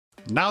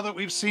Now that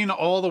we've seen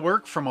all the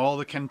work from all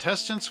the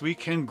contestants, we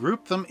can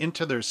group them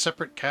into their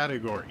separate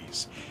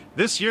categories.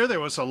 This year there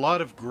was a lot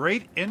of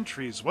great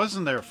entries,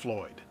 wasn't there,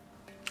 Floyd?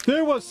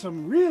 There was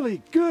some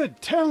really good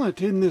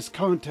talent in this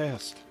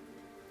contest.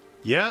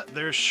 Yeah,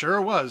 there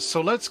sure was. So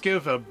let's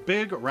give a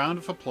big round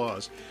of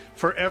applause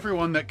for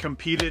everyone that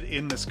competed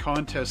in this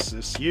contest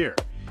this year.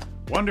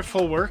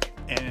 Wonderful work,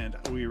 and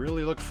we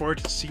really look forward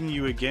to seeing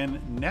you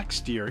again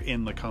next year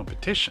in the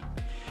competition.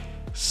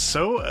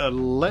 So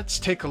let's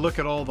take a look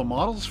at all the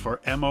models for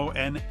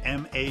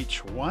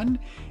MonMH1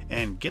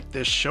 and get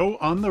this show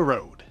on the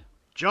road.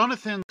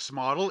 Jonathan's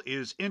model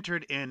is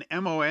entered in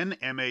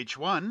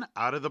MonMH1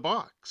 out of the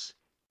box.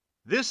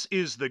 This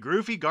is the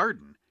Groovy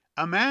Garden,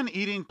 a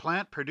man-eating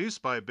plant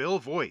produced by Bill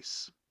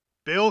Voice.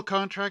 Bill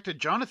contracted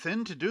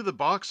Jonathan to do the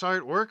box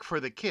artwork for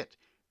the kit.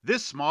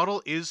 This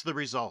model is the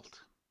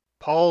result.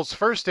 Paul's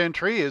first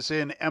entry is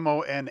in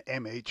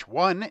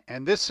MonMH1,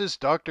 and this is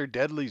Dr.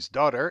 Deadly's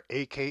daughter,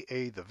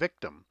 aka the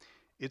victim.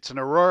 It's an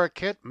Aurora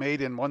kit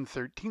made in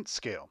 1/13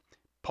 scale.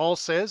 Paul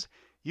says,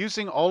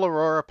 using all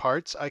Aurora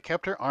parts, I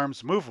kept her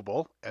arms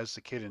movable, as the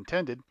kit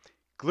intended,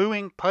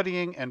 gluing,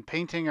 puttying, and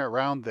painting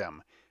around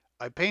them.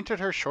 I painted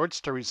her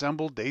shorts to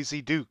resemble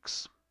Daisy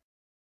Dukes.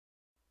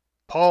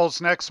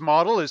 Paul's next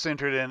model is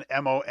entered in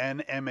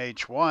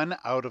MonMH1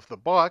 out of the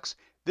box.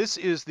 This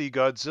is the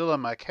Godzilla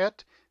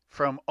maquette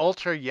from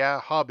Ultra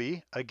Yeah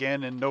Hobby,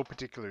 again in no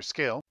particular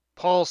scale.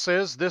 Paul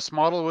says this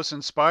model was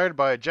inspired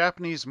by a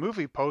Japanese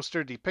movie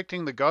poster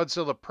depicting the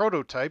Godzilla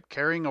prototype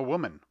carrying a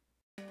woman.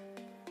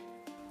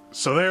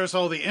 So there's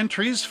all the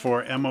entries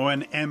for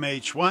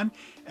MonMH1,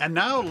 and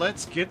now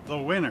let's get the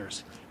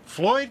winners.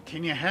 Floyd,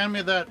 can you hand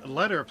me that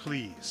letter,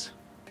 please?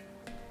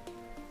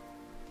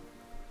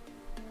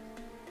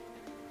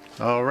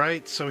 All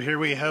right, so here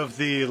we have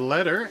the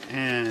letter,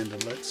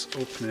 and let's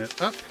open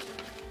it up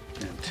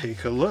and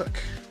take a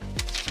look.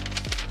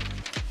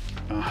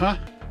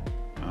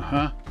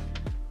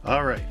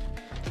 All right.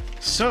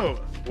 So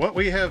what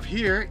we have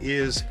here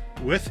is,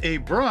 with a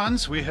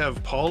bronze, we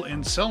have Paul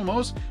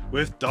Anselmo's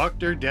with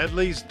Dr.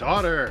 Deadly's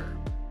daughter.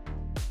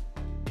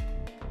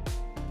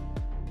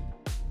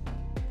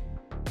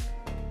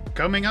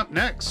 Coming up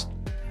next,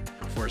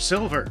 for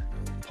silver,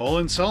 Paul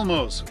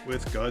Anselmo's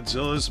with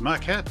Godzilla's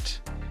maquette.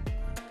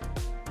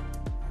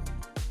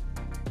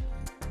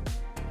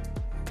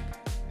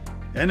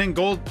 And in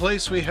gold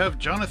place, we have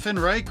Jonathan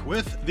Reich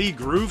with the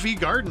Groovy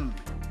Garden.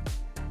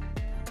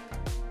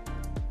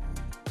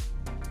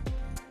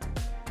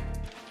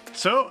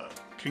 So,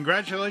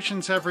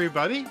 congratulations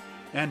everybody.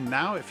 And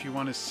now if you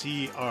want to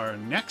see our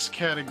next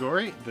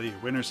category, the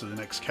winners of the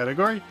next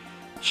category,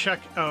 check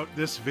out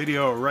this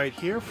video right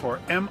here for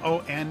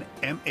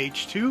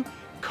MonMH2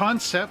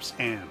 Concepts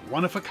and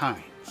One of a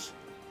Kind.